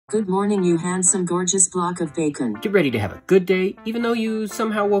Good morning, you handsome, gorgeous block of bacon. Get ready to have a good day, even though you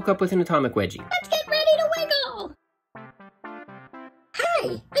somehow woke up with an atomic wedgie. Let's get ready to wiggle!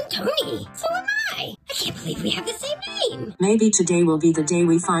 Hi, I'm Tony. So am I. I can't believe we have the same name. Maybe today will be the day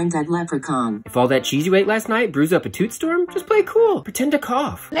we find that leprechaun. If all that cheese you ate last night brews up a toot storm, just play it cool. Pretend to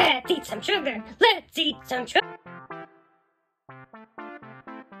cough. Let's eat some sugar. Let's eat some sugar.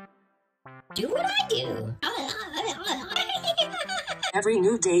 Do what I do. Every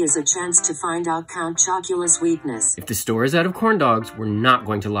new day is a chance to find out Count Chocula's weakness. If the store is out of corn dogs, we're not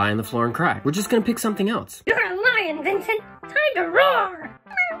going to lie on the floor and cry. We're just going to pick something else. You're a lion, Vincent. Time to roar.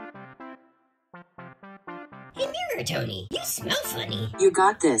 Hey, Mirror Tony, you smell funny. You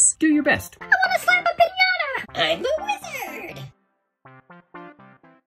got this. Do your best. I want to slap a pinata. I'm a wizard.